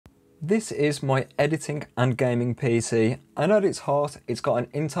This is my editing and gaming PC, and at its heart it's got an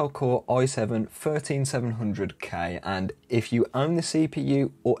Intel Core i7-13700K, and if you own the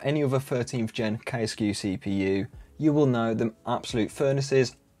CPU or any other 13th gen K-SKU CPU, you will know them absolute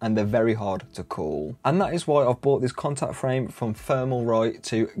furnaces and they're very hard to cool. And that is why I've bought this contact frame from Thermalright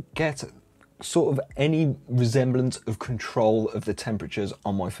to get sort of any resemblance of control of the temperatures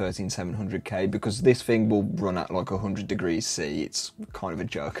on my 13700K, because this thing will run at like 100 degrees C. It's kind of a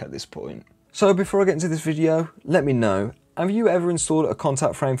joke at this point. So before I get into this video, let me know, have you ever installed a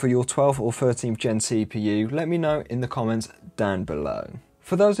contact frame for your 12th or 13th gen CPU? Let me know in the comments down below.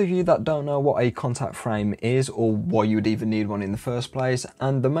 For those of you that don't know what a contact frame is or why you would even need one in the first place,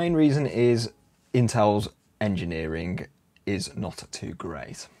 and the main reason is Intel's engineering is not too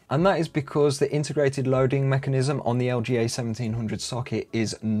great. And that is because the integrated loading mechanism on the LGA 1700 socket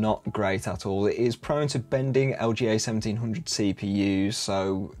is not great at all. It is prone to bending LGA 1700 CPUs,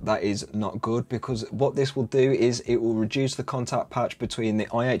 so that is not good, because what this will do is it will reduce the contact patch between the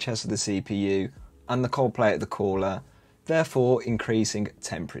IHS of the CPU and the cold plate of the cooler, therefore increasing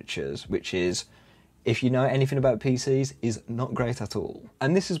temperatures, which is, if you know anything about PCs, is not great at all.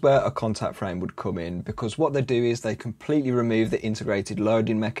 And this is where a contact frame would come in, because what they do is they completely remove the integrated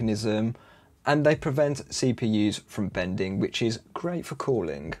loading mechanism and they prevent CPUs from bending, which is great for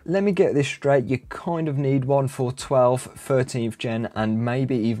cooling. Let me get this straight, you kind of need one for 12th, 13th gen and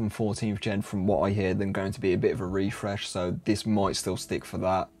maybe even 14th gen. From what I hear, they're going to be a bit of a refresh, so this might still stick for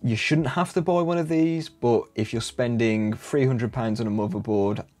that. You shouldn't have to buy one of these, but if you're spending £300 on a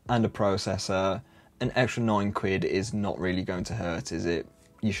motherboard and a processor, an extra £9 is not really going to hurt, is it?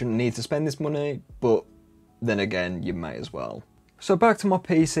 You shouldn't need to spend this money, but then again, you may as well. So back to my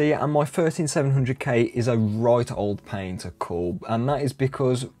PC, and my 13700K is a right old pain to cool, and that is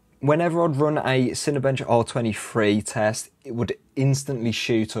because whenever I'd run a Cinebench R23 test, it would instantly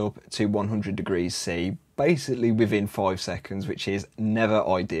shoot up to 100 degrees C, basically within 5 seconds, which is never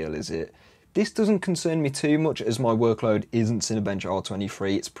ideal, is it? This doesn't concern me too much as my workload isn't Cinebench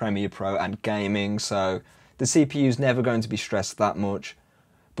R23, it's Premiere Pro and gaming, so the CPU is never going to be stressed that much.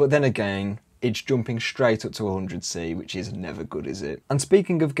 But then again, it's jumping straight up to 100C, which is never good, is it? And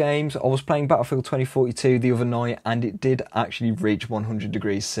speaking of games, I was playing Battlefield 2042 the other night and it did actually reach 100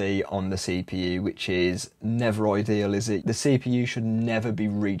 degrees C on the CPU, which is never ideal, is it? The CPU should never be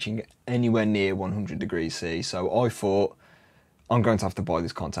reaching anywhere near 100 degrees C, so I thought, I'm going to have to buy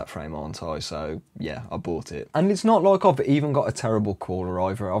this contact frame, aren't I? So yeah, I bought it. And it's not like I've even got a terrible cooler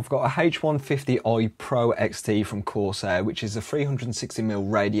either. I've got a H150i Pro XT from Corsair, which is a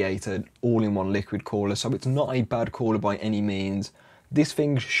 360mm radiated all-in-one liquid cooler, so it's not a bad cooler by any means. This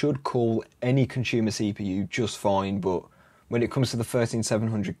thing should cool any consumer CPU just fine, but when it comes to the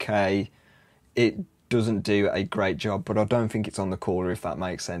 13700K, it doesn't do a great job, but I don't think it's on the cooler, if that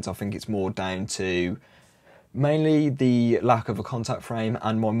makes sense. I think it's more down to mainly the lack of a contact frame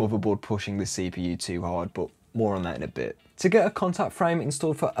and my motherboard pushing the CPU too hard, but more on that in a bit. To get a contact frame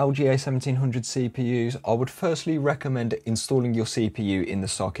installed for LGA 1700 CPUs, I would firstly recommend installing your CPU in the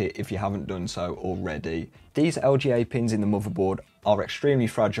socket if you haven't done so already. These LGA pins in the motherboard are extremely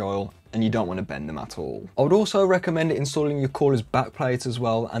fragile and you don't want to bend them at all. I would also recommend installing your cooler's backplate as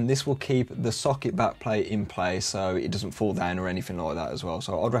well, and this will keep the socket backplate in place so it doesn't fall down or anything like that as well,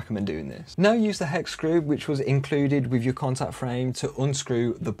 so I'd recommend doing this. Now use the hex screw which was included with your contact frame to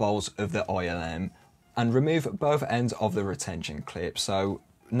unscrew the bolts of the ILM and remove both ends of the retention clip. So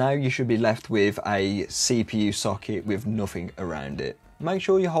now you should be left with a CPU socket with nothing around it. Make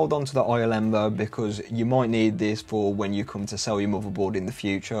sure you hold on to the ILM though, because you might need this for when you come to sell your motherboard in the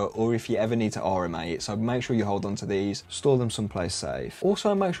future, or if you ever need to RMA it, so make sure you hold on to these, store them someplace safe.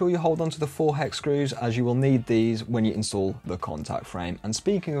 Also make sure you hold on to the 4 hex screws, as you will need these when you install the contact frame. And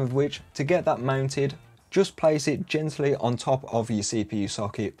speaking of which, to get that mounted, just place it gently on top of your CPU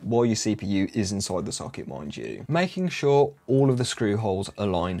socket while your CPU is inside the socket, mind you, making sure all of the screw holes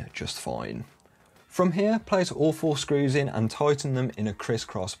align just fine. From here, place all 4 screws in and tighten them in a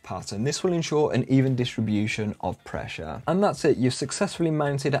crisscross pattern. This will ensure an even distribution of pressure. And that's it, you've successfully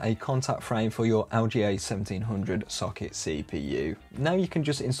mounted a contact frame for your LGA 1700 socket CPU. Now you can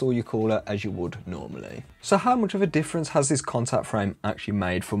just install your cooler as you would normally. So how much of a difference has this contact frame actually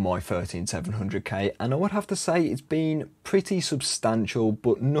made for my 13700K? And I would have to say it's been pretty substantial,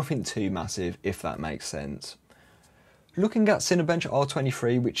 but nothing too massive, if that makes sense. Looking at Cinebench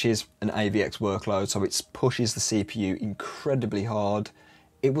R23, which is an AVX workload, so it pushes the CPU incredibly hard,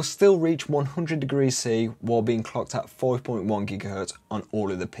 it will still reach 100 degrees C while being clocked at 5.1 GHz on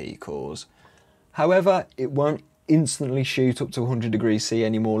all of the P cores. However, it won't instantly shoot up to 100 degrees C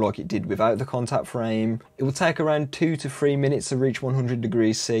anymore like it did without the contact frame. It will take around 2 to 3 minutes to reach 100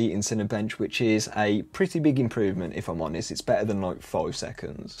 degrees C in Cinebench, which is a pretty big improvement if I'm honest. It's better than like 5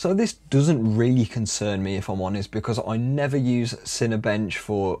 seconds. So this doesn't really concern me if I'm honest, because I never use Cinebench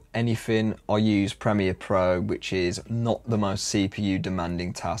for anything. I use Premiere Pro, which is not the most CPU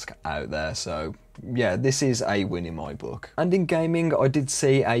demanding task out there, so yeah, this is a win in my book. And in gaming, I did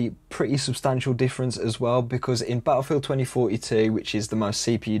see a pretty substantial difference as well, because in Battlefield 2042, which is the most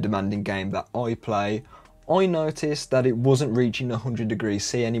CPU demanding game that I play, I noticed that it wasn't reaching 100 degrees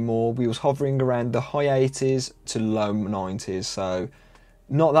C anymore. We was hovering around the high 80s to low 90s, so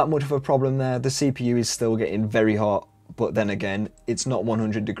not that much of a problem there. The CPU is still getting very hot, but then again, it's not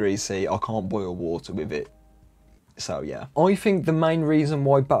 100 degrees C. I can't boil water with it. So yeah, I think the main reason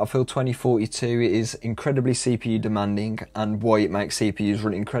why Battlefield 2042 is incredibly CPU demanding and why it makes CPUs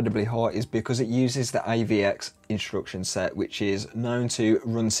run incredibly hot is because it uses the AVX instruction set, which is known to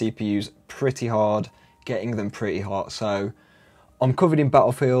run CPUs pretty hard, getting them pretty hot. So I'm covered in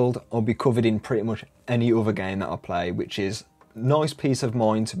Battlefield, I'll be covered in pretty much any other game that I play, which is nice peace of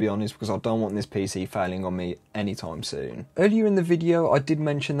mind, to be honest, because I don't want this PC failing on me anytime soon. Earlier in the video I did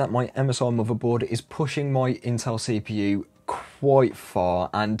mention that my MSI motherboard is pushing my Intel CPU quite far,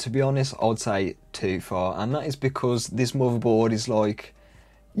 and to be honest I'd say too far, and that is because this motherboard is like,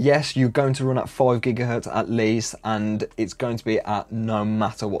 yes, you're going to run at 5 GHz at least, and it's going to be at no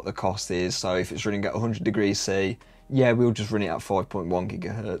matter what the cost is. So if it's running at 100 degrees C, yeah, we'll just run it at 5.1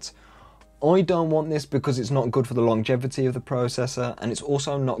 GHz. I don't want this because it's not good for the longevity of the processor, and it's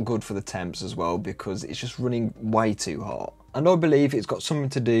also not good for the temps as well because it's just running way too hot. And I believe it's got something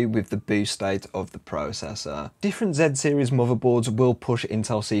to do with the boost state of the processor. Different Z series motherboards will push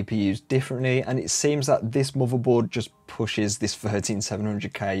Intel CPUs differently, and it seems that this motherboard just pushes this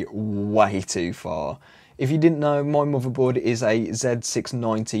 13700K way too far. If you didn't know, my motherboard is a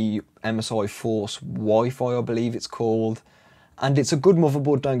Z690 MSI Force Wi-Fi, I believe it's called. And it's a good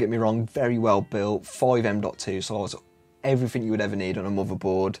motherboard, don't get me wrong, very well built, 5M.2 size, everything you would ever need on a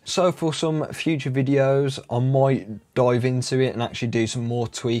motherboard. So for some future videos, I might dive into it and actually do some more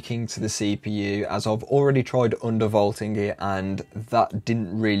tweaking to the CPU, as I've already tried undervolting it and that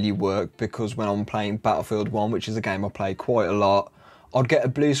didn't really work, because when I'm playing Battlefield 1, which is a game I play quite a lot, I'd get a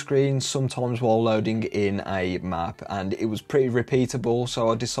blue screen sometimes while loading in a map, and it was pretty repeatable, so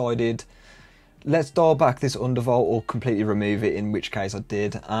I decided, let's dial back this undervolt or completely remove it, in which case I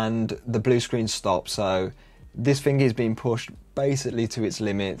did, and the blue screen stopped. So this thing is being pushed basically to its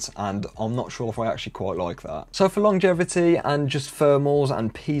limits, and I'm not sure if I actually quite like that. So for longevity and just thermals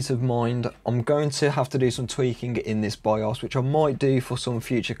and peace of mind, I'm going to have to do some tweaking in this BIOS, which I might do for some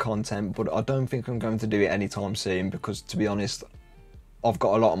future content, but I don't think I'm going to do it anytime soon, because to be honest, I've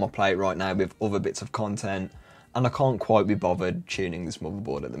got a lot on my plate right now with other bits of content, and I can't quite be bothered tuning this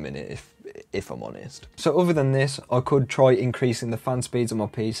motherboard at the minute, if I'm honest. So other than this, I could try increasing the fan speeds on my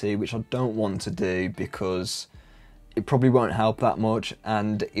PC, which I don't want to do because it probably won't help that much,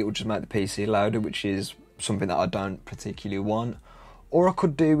 and it will just make the PC louder, which is something that I don't particularly want. Or I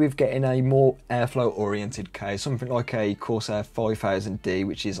could do with getting a more airflow oriented case, something like a Corsair 5000D,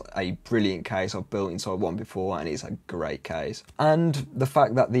 which is a brilliant case. I've built inside one before and it's a great case. And the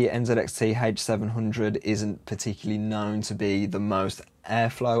fact that the NZXT H700 isn't particularly known to be the most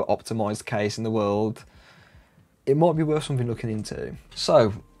airflow optimized case in the world, it might be worth something looking into.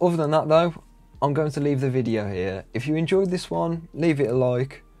 So other than that though, I'm going to leave the video here. If you enjoyed this one, leave it a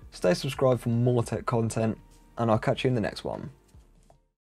like, stay subscribed for more tech content, and I'll catch you in the next one.